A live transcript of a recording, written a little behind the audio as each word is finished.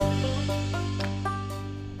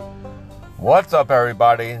What's up,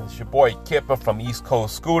 everybody? It's your boy Kipper from East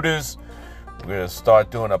Coast Scooters. We're going to start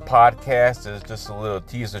doing a podcast. It's just a little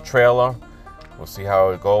teaser trailer. We'll see how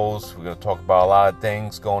it goes. We're going to talk about a lot of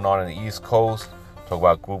things going on in the East Coast. Talk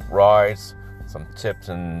about group rides, some tips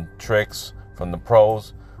and tricks from the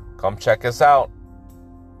pros. Come check us out.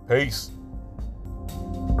 Peace.